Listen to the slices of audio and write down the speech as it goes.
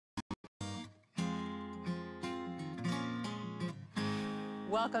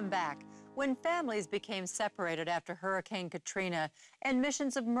Welcome back. When families became separated after Hurricane Katrina and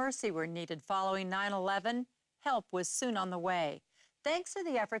missions of mercy were needed following 9/11, help was soon on the way, thanks to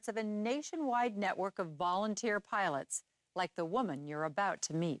the efforts of a nationwide network of volunteer pilots, like the woman you're about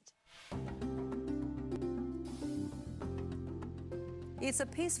to meet. It's a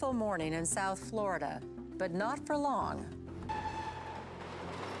peaceful morning in South Florida, but not for long.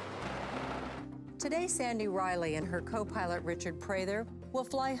 Today, Sandy Riley and her co-pilot Richard Prather will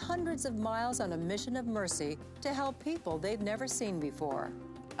fly hundreds of miles on a mission of mercy to help people they've never seen before.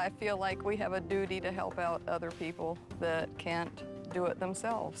 I feel like we have a duty to help out other people that can't do it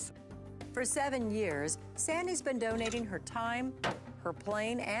themselves. For 7 years, Sandy's been donating her time, her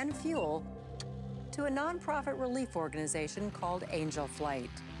plane, and fuel to a nonprofit relief organization called Angel Flight.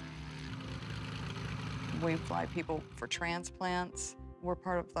 We fly people for transplants. We're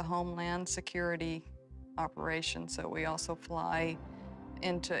part of the Homeland Security operation, so we also fly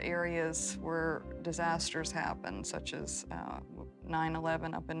into areas where disasters happen, such as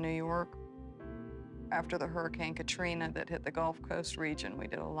 9/11 up in New York. After the Hurricane Katrina that hit the Gulf Coast region, we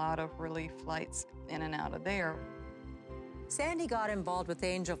did a lot of relief flights in and out of there. Sandy got involved with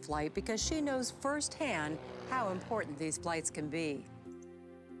Angel Flight because she knows firsthand how important these flights can be.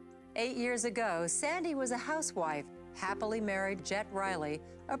 8 years ago, Sandy was a housewife, happily married Jet Riley,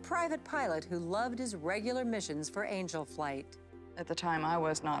 a private pilot who loved his regular missions for Angel Flight. At the time, I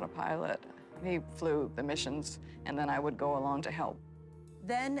was not a pilot. He flew the missions, and then I would go along to help.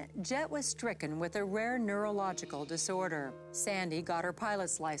 Then, Jet was stricken with a rare neurological disorder. Sandy got her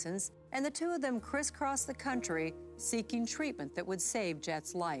pilot's license, and the two of them crisscrossed the country seeking treatment that would save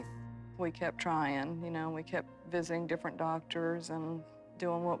Jet's life. We kept trying, we kept visiting different doctors and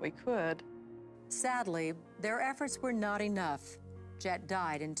doing what we could. Sadly, their efforts were not enough. Jet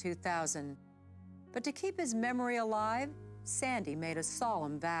died in 2000. But to keep his memory alive, Sandy made a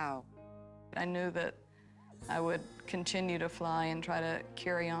solemn vow. I knew that I would continue to fly and try to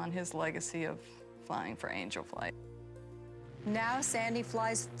carry on his legacy of flying for Angel Flight. Now Sandy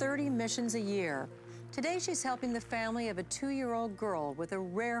flies 30 missions a year. Today she's helping the family of a 2-year-old girl with a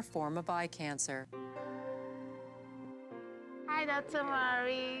rare form of eye cancer. Hi, Dr.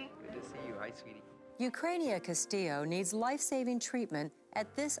 Mari. Good to see you. Hi, sweetie. Ukrainia Castillo needs life-saving treatment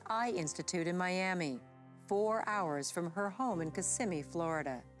at this eye institute in Miami, 4 hours from her home in Kissimmee,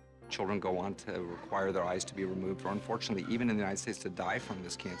 Florida. Children go on to require their eyes to be removed, or unfortunately, even in the United States, to die from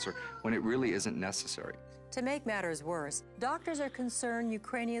this cancer when it really isn't necessary. To make matters worse, doctors are concerned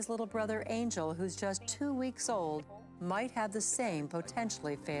Ukrainia's little brother Angel, who's just 2 weeks old, might have the same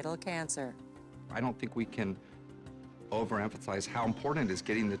potentially fatal cancer. I don't think we can overemphasize how important it is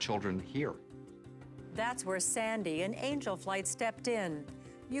getting the children here. That's where Sandy and Angel Flight stepped in.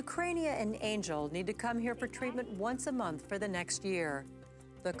 Ukrainia and Angel need to come here for treatment once a month for the next year.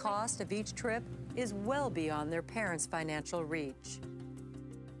 The cost of each trip is well beyond their parents' financial reach.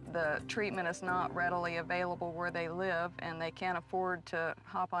 The treatment is not readily available where they live, and they can't afford to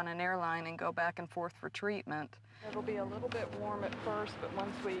hop on an airline and go back and forth for treatment. It'll be a little bit warm at first, but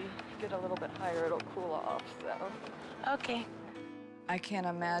once we get a little bit higher, it'll cool off, so. Okay. I can't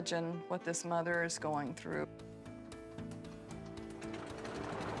imagine what this mother is going through.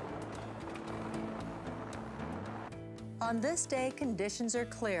 On this day, conditions are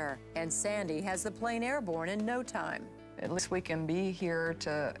clear, and Sandy has the plane airborne in no time. At least we can be here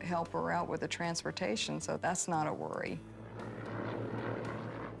to help her out with the transportation, so that's not a worry.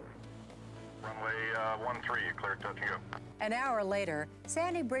 Runway 13, clear, touch and go. An hour later,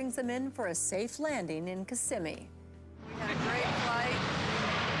 Sandy brings them in for a safe landing in Kissimmee. We had a great flight.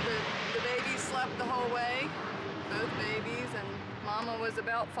 The babies slept the whole way, both babies, and Mama was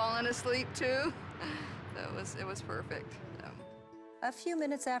about falling asleep too. So it was perfect. So. A few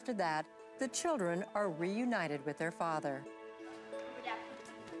minutes after that, the children are reunited with their father.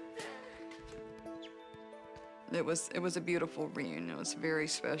 It was a beautiful reunion. It was very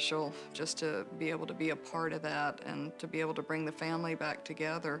special just to be able to be a part of that and to be able to bring the family back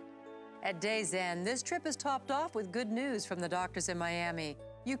together. At day's end, this trip is topped off with good news from the doctors in Miami.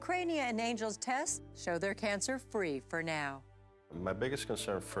 Ukrainia and Angel's tests show they're cancer-free for now. My biggest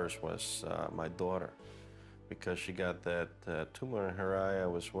concern first was my daughter. Because she got that tumor in her eye, I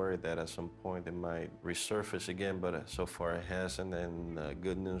was worried that at some point it might resurface again, but so far it hasn't. And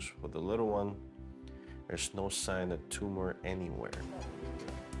good news for the little one, there's no sign of tumor anywhere.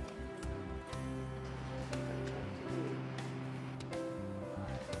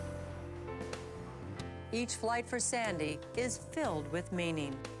 Each flight for Sandy is filled with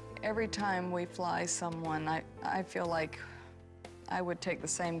meaning. Every time we fly someone, I feel like I would take the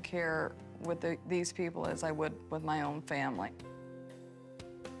same care with these people as I would with my own family.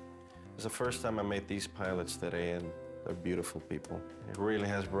 It's the first time I met these pilots today, and they're beautiful people. It really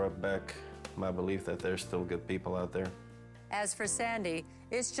has brought back my belief that there's still good people out there. As for Sandy,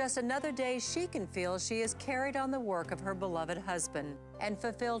 it's just another day she can feel she has carried on the work of her beloved husband and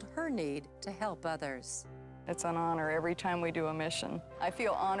fulfilled her need to help others. It's an honor every time we do a mission. I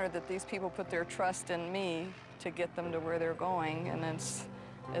feel honored that these people put their trust in me to get them to where they're going, and it's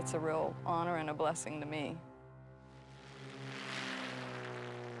a real honor and a blessing to me.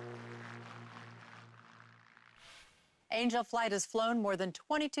 Angel Flight has flown more than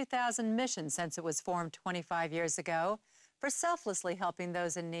 22,000 missions since it was formed 25 years ago. For selflessly helping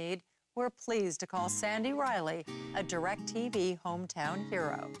those in need, we're pleased to call Sandy Riley a DirecTV hometown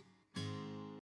hero.